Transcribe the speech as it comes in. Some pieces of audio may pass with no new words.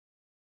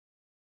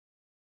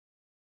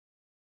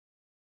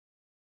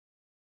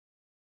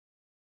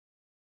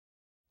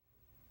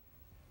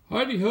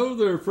Heidi ho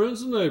there,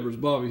 friends and neighbors.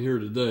 Bobby here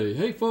today.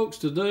 Hey folks,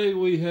 today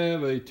we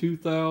have a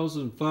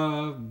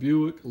 2005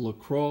 Buick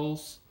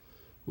LaCrosse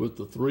with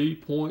the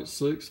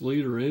 3.6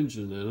 liter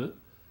engine in it,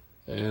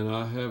 and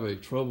I have a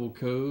trouble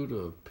code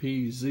of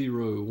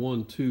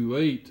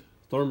P0128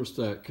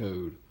 thermostat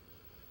code.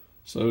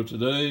 So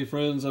today,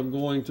 friends, I'm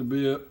going to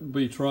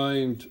be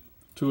trying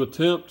to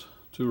attempt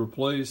to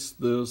replace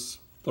this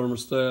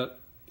thermostat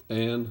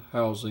and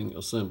housing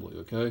assembly.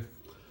 Okay,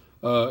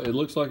 it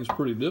looks like it's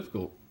pretty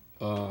difficult.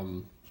 I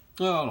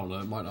don't know,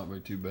 it might not be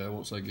too bad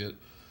once I get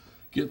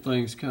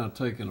things kind of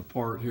taken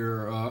apart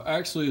here.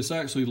 It's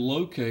actually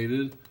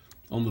located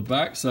on the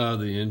back side of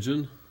the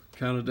engine,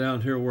 kind of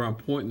down here where I'm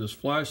pointing this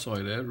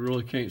flashlight at.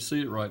 Really can't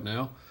see it right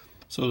now.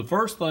 So the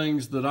first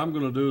things that I'm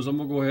going to do is I'm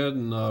going to go ahead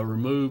and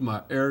remove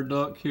my air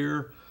duct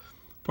here.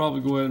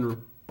 Probably go ahead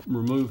and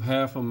remove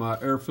half of my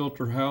air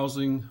filter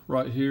housing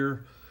right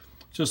here,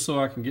 just so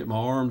I can get my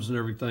arms and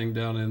everything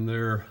down in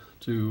there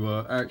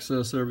to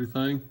access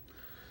everything.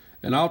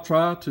 And I'll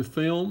try to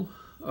film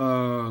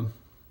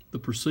the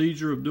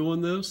procedure of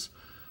doing this.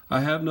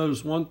 I have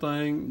noticed one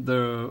thing,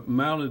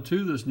 mounted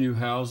to this new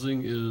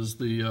housing is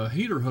the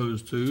heater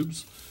hose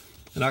tubes.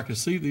 And I can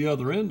see the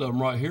other end of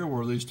them right here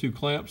where these two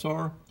clamps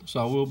are. So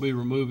I will be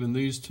removing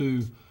these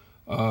two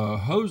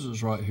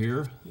hoses right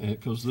here,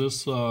 because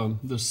this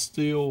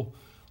steel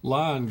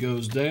line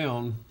goes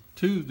down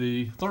to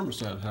the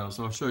thermostat house.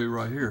 I'll show you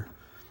right here.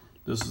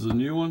 This is a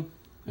new one,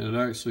 and it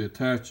actually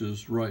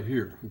attaches right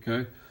here,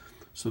 okay?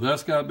 So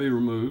that's got to be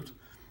removed,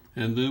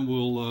 and then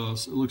we'll,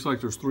 it looks like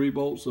there's 3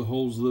 bolts that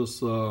holds this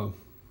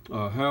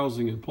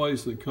housing in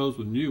place, and it comes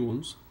with new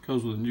ones,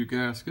 comes with a new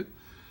gasket.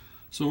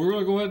 So we're going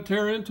to go ahead and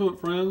tear into it,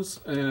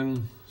 friends,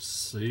 and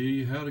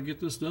see how to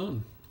get this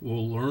done.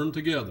 We'll learn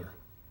together.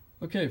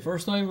 Okay,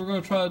 first thing we're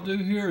going to try to do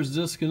here is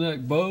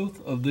disconnect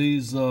both of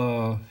these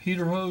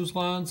heater hose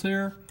lines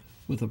here.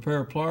 With a pair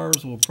of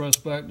pliers, we'll press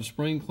back the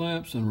spring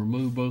clamps and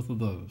remove both of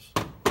those.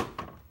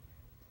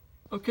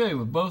 Okay,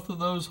 with both of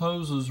those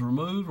hoses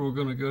removed, we're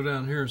going to go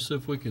down here and see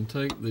if we can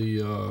take the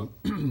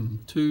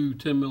two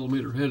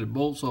 10mm headed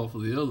bolts off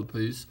of the other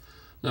piece.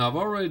 Now, I've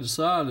already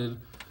decided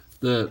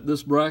that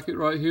this bracket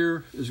right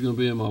here is going to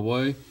be in my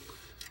way.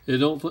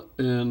 It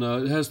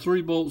has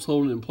 3 bolts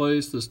holding it in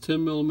place. This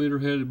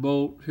 10mm headed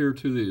bolt here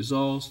to the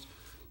exhaust.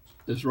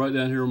 It's right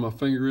down here where my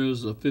finger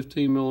is, a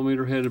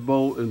 15mm headed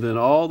bolt, and then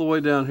all the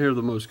way down here,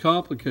 the most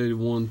complicated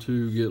one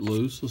to get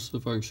loose. Let's see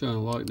if I can shine a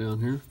light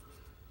down here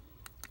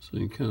so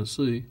you can kind of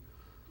see.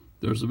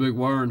 There's a big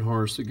wiring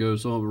harness that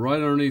goes on, but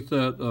right underneath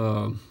that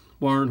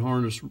wiring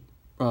harness,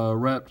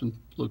 wrapped in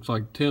looks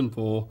like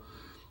tinfoil,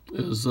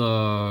 is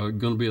going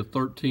to be a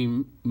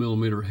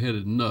 13mm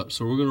headed nut.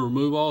 So we're going to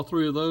remove all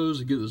 3 of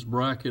those and get this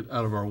bracket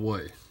out of our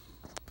way.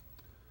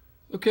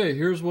 Okay,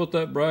 here's what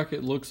that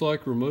bracket looks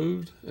like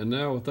removed. And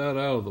now with that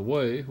out of the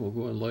way, we'll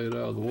go ahead and lay it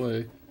out of the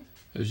way.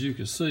 As you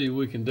can see,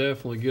 we can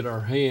definitely get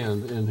our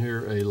hand in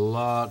here a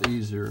lot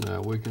easier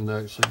now. We can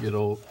actually get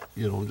on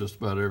just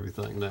about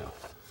everything now.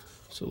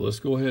 So let's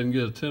go ahead and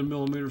get a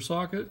 10mm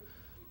socket.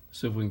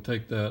 See if we can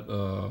take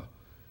that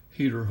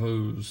heater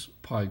hose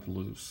pipe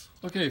loose.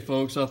 Okay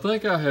folks, I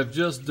think I have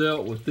just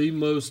dealt with the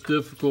most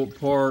difficult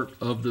part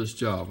of this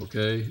job,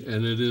 okay?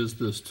 And it is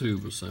this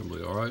tube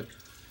assembly, all right?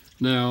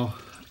 Now,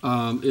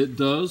 it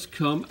does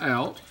come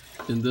out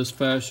in this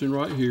fashion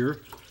right here.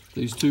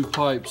 These 2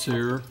 pipes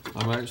here,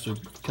 I'm actually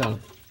kind of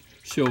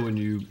showing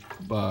you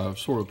by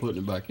sort of putting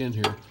it back in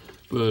here.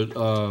 But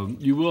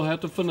you will have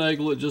to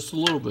finagle it just a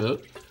little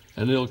bit,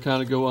 and it'll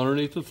kind of go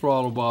underneath the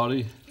throttle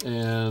body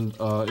and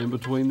in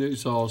between the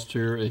exhaust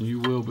here, and you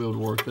will be able to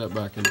work that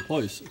back into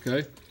place,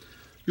 okay?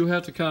 You'll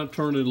have to kind of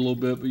turn it a little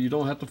bit, but you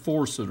don't have to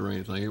force it or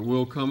anything. It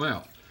will come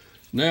out.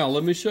 Now,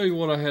 let me show you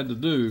what I had to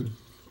do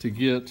to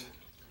get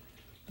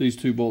these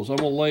 2 bolts. I'm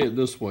going to lay it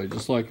this way,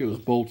 just like it was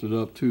bolted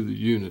up to the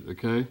unit,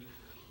 okay?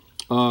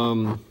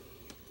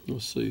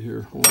 Let's see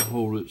here. I want to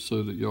hold it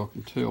so that y'all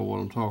can tell what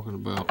I'm talking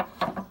about.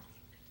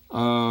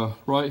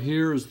 Right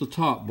here is the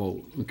top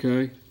bolt,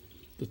 okay?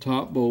 The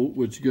top bolt,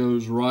 which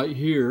goes right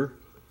here.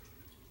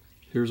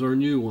 Here's our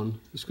new one.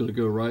 It's going to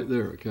go right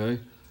there, okay?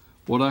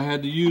 What I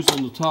had to use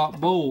on the top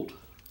bolt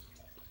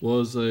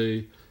was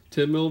a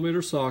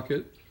 10mm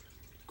socket,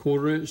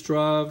 1/4"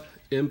 drive,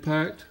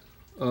 impact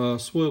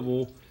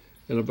swivel,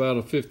 and about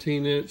a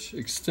 15"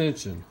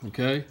 extension,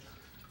 okay?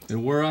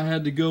 And where I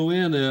had to go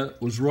in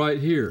at was right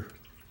here.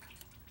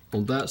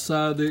 On that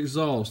side of the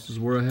exhaust is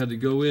where I had to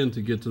go in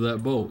to get to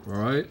that bolt, all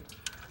right?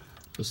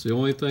 That's the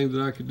only thing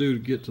that I could do to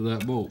get to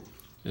that bolt.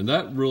 And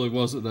that really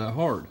wasn't that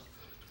hard.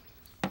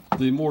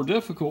 The more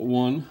difficult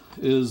one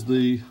is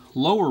the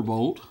lower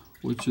bolt,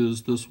 which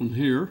is this one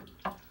here.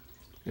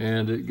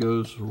 And it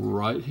goes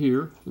right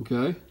here,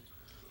 okay?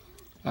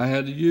 I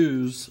had to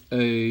use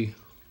a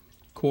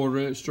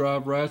 1/4"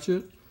 drive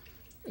ratchet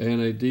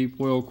and a deep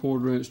well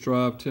 1/4"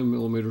 drive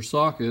 10mm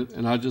socket,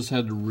 and I just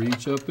had to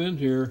reach up in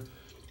here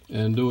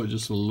and do it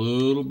just a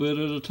little bit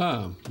at a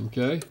time,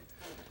 okay?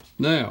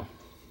 Now,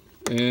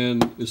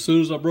 And as soon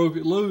as I broke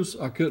it loose,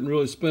 I couldn't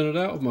really spin it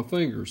out with my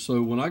fingers.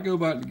 So when I go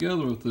back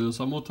together with this,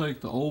 I'm gonna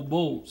take the old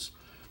bolts,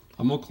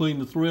 I'm gonna clean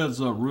the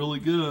threads up really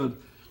good,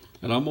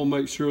 and I'm gonna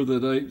make sure that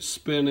they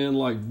spin in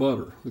like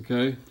butter,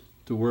 okay?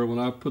 To where when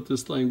I put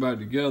this thing back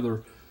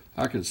together,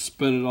 I can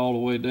spin it all the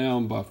way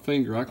down by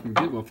finger. I can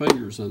get my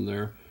fingers in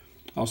there.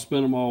 I'll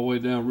spin them all the way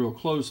down real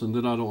close, and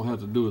then I don't have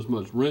to do as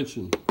much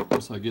wrenching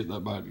once I get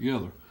that back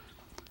together.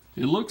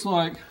 It looks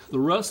like the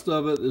rest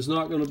of it is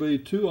not going to be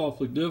too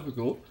awfully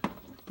difficult,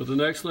 but the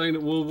next thing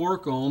that we'll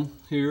work on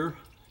here,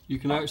 you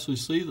can actually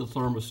see the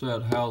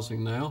thermostat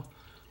housing now.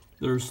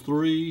 There's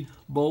 3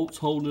 bolts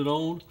holding it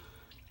on,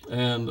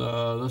 and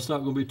that's not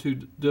going to be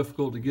too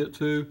difficult to get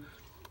to.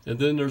 And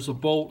then there's a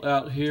bolt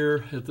out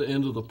here at the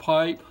end of the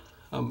pipe.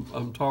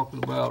 I'm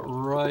talking about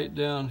right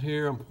down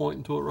here. I'm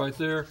pointing to it right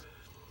there.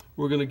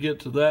 We're going to get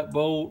to that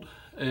bolt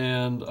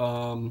and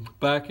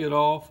back it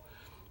off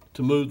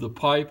to move the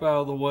pipe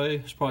out of the way.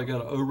 It's probably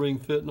got an O-ring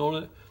fitting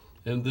on it.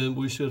 And then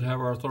we should have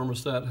our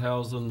thermostat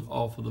housing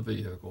off of the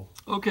vehicle.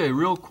 Okay,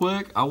 real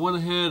quick, I went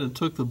ahead and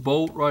took the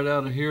bolt right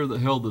out of here that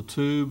held the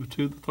tube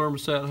to the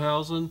thermostat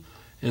housing.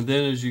 And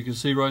then as you can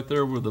see right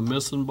there where the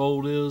missing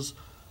bolt is,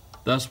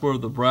 that's where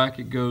the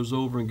bracket goes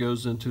over and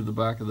goes into the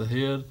back of the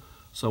head.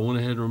 So I went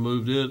ahead and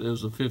removed it. It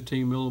was a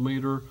 15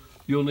 millimeter.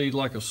 You'll need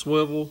like a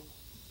swivel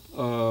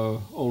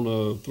on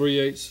a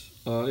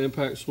 3/8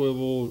 impact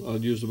swivel.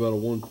 I'd use about a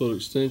 1 foot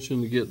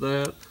extension to get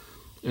that,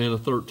 and a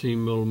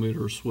 13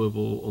 millimeter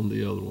swivel on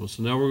the other one.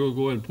 So now we're going to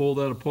go ahead and pull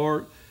that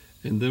apart,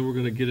 and then we're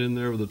going to get in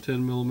there with a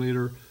 10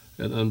 millimeter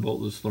and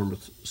unbolt this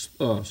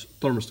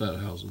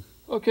thermostat housing.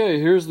 Okay,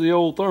 here's the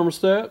old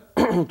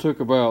thermostat.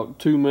 Took about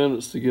 2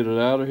 minutes to get it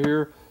out of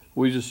here.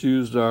 We just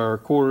used our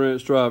 1/4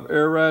 inch drive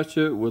air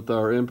ratchet with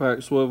our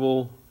impact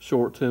swivel,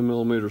 short 10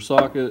 millimeter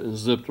socket, and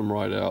zipped them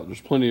right out.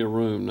 There's plenty of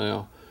room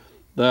now.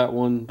 That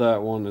one,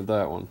 and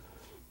that one.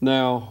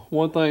 Now,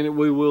 one thing that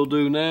we will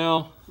do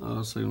now,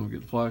 let's see, let me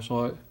get the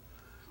flashlight.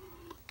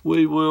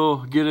 We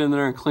will get in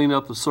there and clean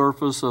up the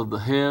surface of the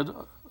head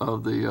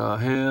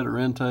or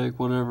intake,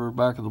 whatever,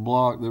 back of the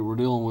block that we're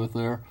dealing with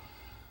there.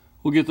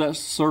 We'll get that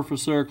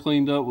surface there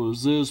cleaned up with a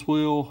Ziz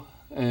wheel.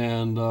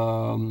 And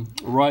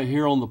right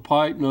here on the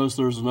pipe, notice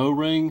there's an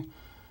O-ring.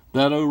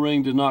 That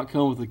O-ring did not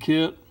come with the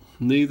kit.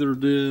 Neither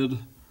did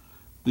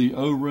the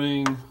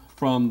O-ring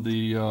from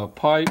the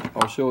pipe.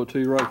 I'll show it to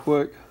you right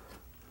quick.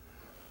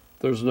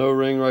 There's an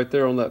O-ring right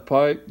there on that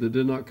pipe that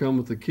did not come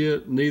with the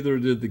kit. Neither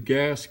did the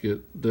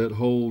gasket that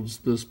holds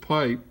this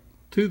pipe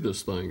to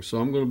this thing. So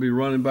I'm going to be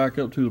running back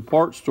up to the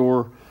parts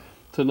store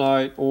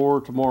tonight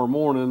or tomorrow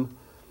morning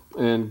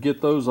and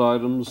get those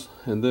items,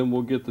 and then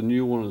we'll get the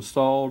new one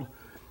installed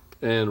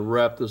and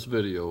wrap this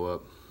video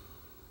up.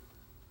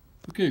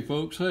 Okay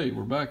folks, hey,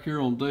 we're back here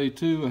on day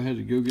 2. I had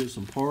to go get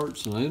some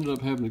parts, and I ended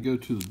up having to go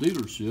to the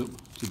dealership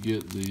to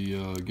get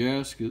the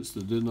gaskets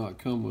that did not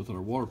come with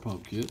our water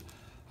pump kit.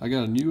 I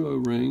got a new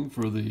O-ring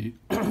for the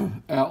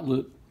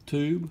outlet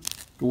tube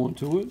going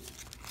to it.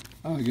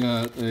 I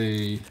got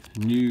a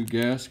new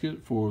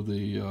gasket for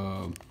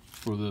the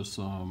this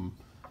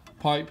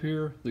pipe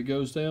here that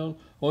goes down.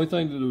 Only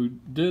thing that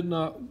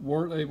we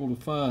weren't able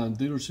to find,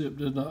 dealership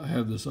did not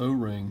have this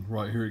O-ring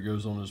right here. It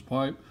goes on this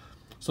pipe.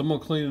 So I'm gonna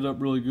clean it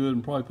up really good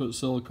and probably put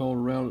silicone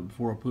around it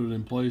before I put it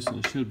in place,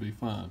 and it should be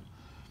fine.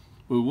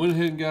 We went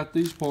ahead and got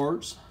these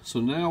parts. So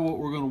now what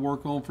we're gonna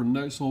work on for the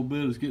next little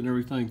bit is getting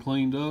everything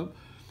cleaned up.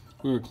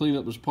 We're gonna clean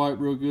up this pipe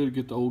real good,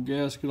 get the old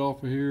gasket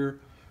off of here.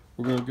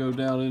 We're gonna go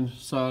down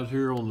inside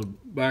here on the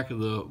back of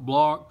the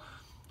block.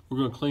 We're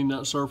gonna clean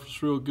that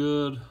surface real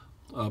good,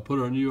 put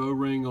our new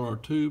O-ring on our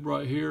tube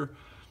right here,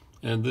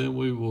 and then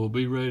we will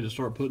be ready to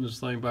start putting this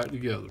thing back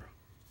together.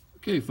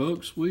 Okay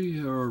folks, we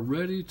are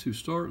ready to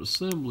start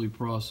assembly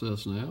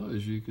process now.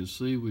 As you can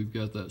see, we've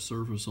got that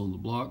surface on the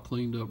block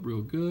cleaned up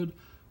real good.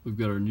 We've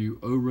got our new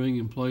O-ring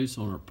in place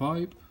on our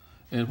pipe.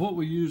 And what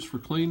we use for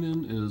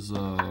cleaning is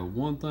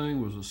one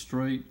thing was a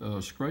straight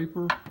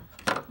scraper,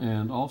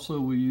 and also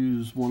we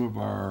use one of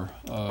our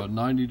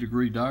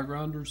 90-degree die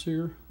grinders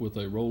here with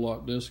a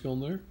roll-lock disc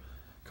on there.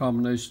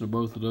 Combination of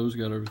both of those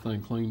got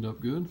everything cleaned up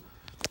good.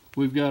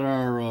 We've got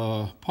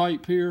our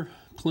pipe here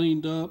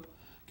cleaned up,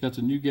 got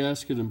the new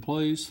gasket in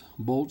place,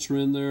 bolts are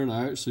in there, and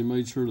I actually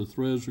made sure the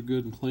threads are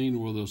good and clean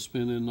where they'll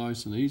spin in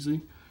nice and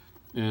easy.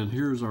 And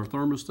here's our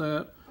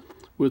thermostat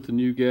with the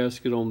new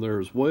gasket on there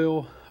as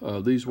well.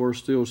 These were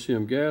steel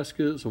shim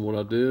gaskets, and what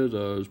I did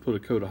is put a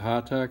coat of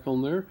high-tack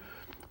on there,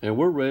 and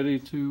we're ready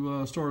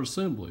to start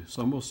assembly.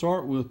 So I'm going to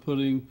start with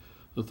putting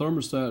the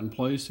thermostat in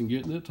place and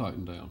getting it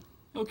tightened down.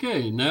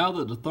 Okay, now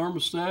that the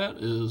thermostat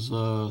is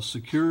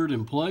secured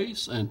in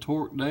place and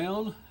torqued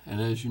down, and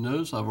as you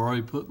notice, I've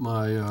already put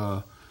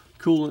my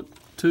coolant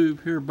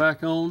tube here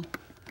back on,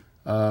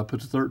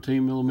 put the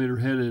 13 millimeter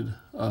headed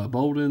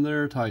bolt in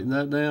there, tighten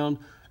that down,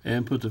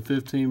 and put the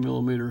 15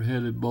 millimeter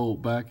headed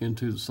bolt back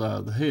into the side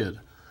of the head.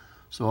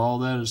 So all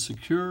that is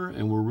secure,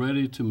 and we're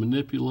ready to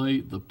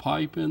manipulate the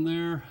pipe in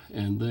there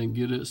and then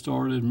get it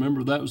started.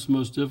 Remember, that was the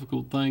most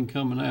difficult thing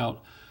coming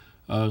out.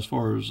 as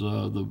far as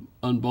the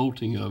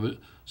unbolting of it.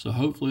 So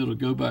hopefully it'll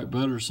go back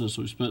better since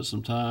we spent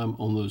some time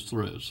on those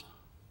threads.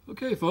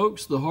 Okay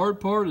folks, the hard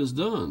part is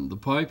done. The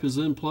pipe is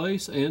in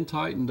place and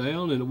tightened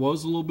down, and it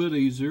was a little bit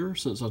easier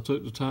since I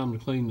took the time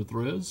to clean the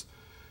threads.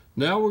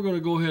 Now we're going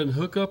to go ahead and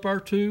hook up our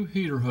 2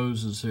 heater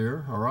hoses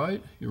here, all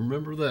right? You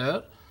remember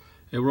that.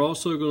 And we're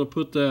also going to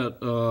put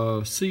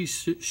that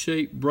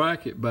C-shaped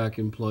bracket back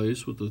in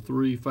place with the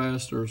 3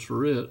 fasteners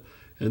for it,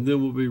 and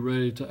then we'll be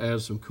ready to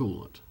add some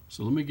coolant.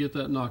 So let me get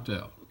that knocked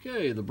out.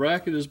 Okay, the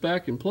bracket is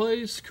back in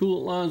place.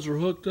 Coolant lines are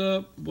hooked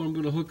up. What I'm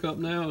going to hook up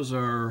now is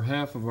our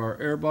half of our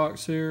air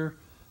box here.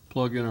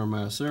 Plug in our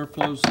mass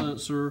airflow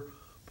sensor.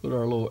 Put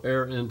our little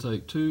air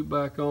intake tube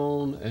back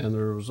on, and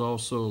there was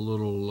also a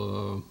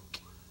little,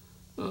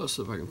 let's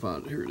see if I can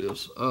find it. Here it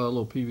is. A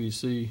little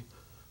PVC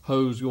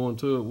hose going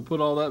to it. We'll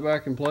put all that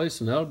back in place,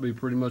 and that'll be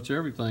pretty much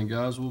everything,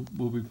 guys.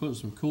 We'll be putting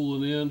some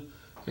coolant in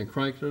and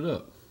cranking it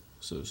up.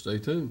 So stay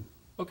tuned.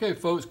 Okay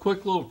folks,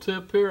 quick little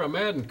tip here. I'm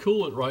adding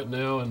coolant right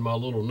now in my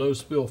little no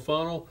spill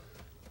funnel,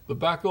 but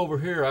back over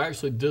here I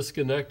actually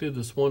disconnected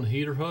this one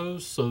heater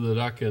hose so that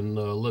I can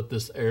let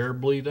this air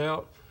bleed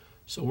out.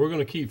 So we're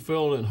going to keep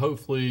filling it, and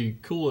hopefully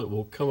coolant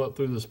will come up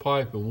through this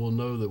pipe and we'll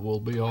know that we'll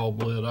be all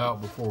bled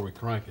out before we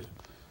crank it.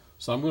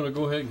 So I'm going to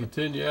go ahead and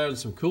continue adding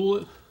some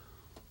coolant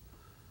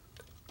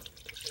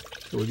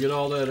so we get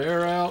all that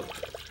air out,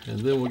 and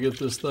then we'll get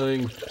this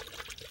thing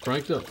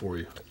cranked up for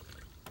you.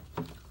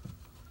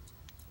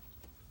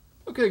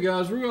 Okay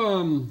guys,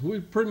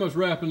 we're pretty much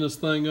wrapping this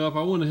thing up.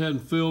 I went ahead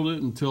and filled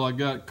it until I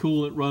got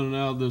coolant running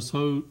out of this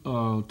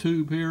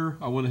tube here.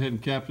 I went ahead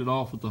and capped it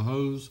off with the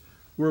hose.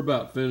 We're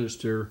about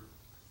finished here.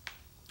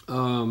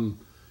 From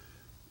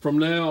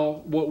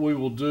now, what we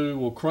will do,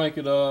 we'll crank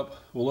it up.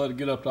 We'll let it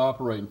get up to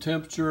operating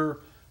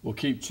temperature. We'll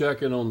keep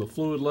checking on the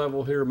fluid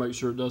level here, make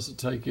sure it doesn't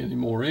take any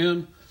more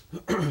in.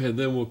 And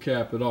then we'll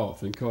cap it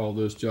off and call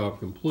this job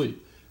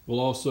complete.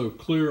 We'll also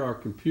clear our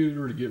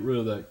computer to get rid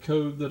of that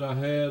code that I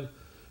had,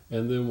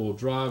 and then we'll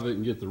drive it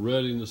and get the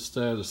readiness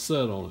status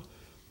set on it.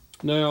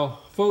 Now,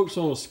 folks,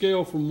 on a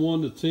scale from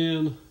 1 to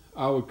 10,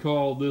 I would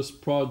call this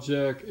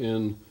project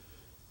in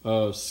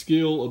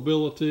skill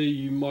ability,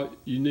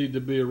 you need to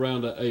be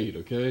around an 8,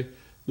 okay?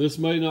 This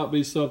may not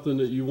be something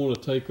that you want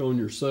to take on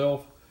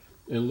yourself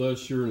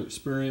unless you're an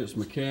experienced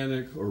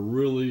mechanic or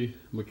really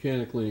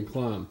mechanically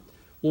inclined.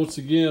 Once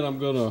again, I'm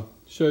going to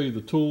show you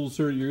the tools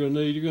here you're going to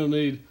need. You're going to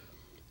need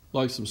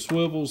like some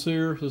swivels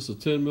here. This is a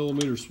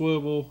 10mm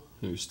swivel,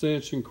 an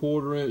extension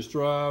 1/4 inch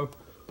drive,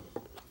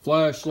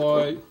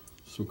 flashlight,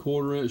 some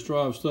 1/4 inch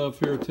drive stuff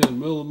here,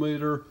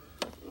 10mm,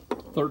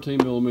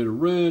 13mm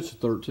wrench, a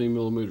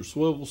 13mm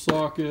swivel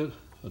socket,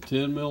 a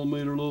 10mm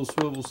little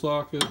swivel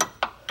socket,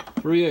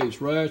 3/8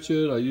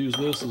 ratchet. I use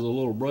this as a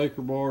little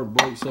breaker bar to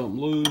break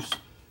something loose.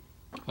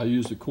 I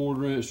used a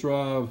 1/4 inch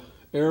drive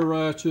air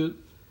ratchet,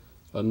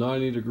 a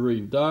 90-degree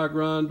die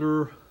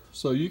grinder.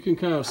 So you can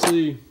kind of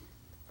see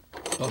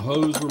a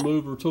hose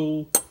remover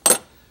tool.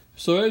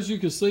 So as you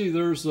can see,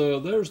 there's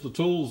the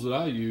tools that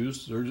I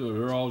used.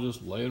 They're all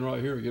just laying right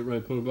here. Get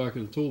ready to put them back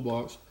in the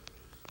toolbox.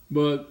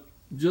 But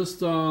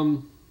just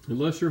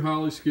unless you're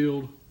highly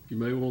skilled, you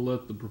may want to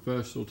let the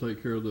professional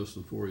take care of this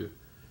one for you.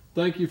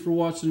 Thank you for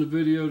watching the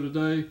video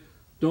today.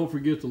 Don't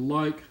forget to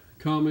like,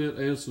 comment,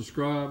 and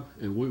subscribe,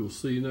 and we will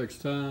see you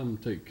next time.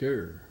 Take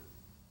care.